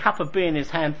took a cup of beer in his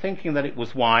hand thinking that it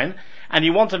was wine, and he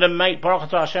wanted to make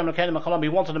Baruch atah Hashem Elokeinu melech haolam, he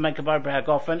wanted to make a Baruch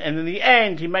Gofen, and in the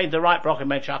end he made the right bracha, he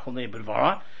made shakol near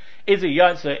b'dvara. Is he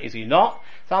yotzer, is he not?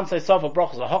 Some say sofa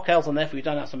brachas are hokels, and therefore you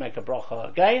don't have to make a bracha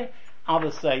again.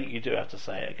 Others say you do have to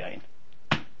say it again.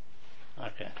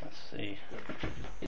 Okay, let's see.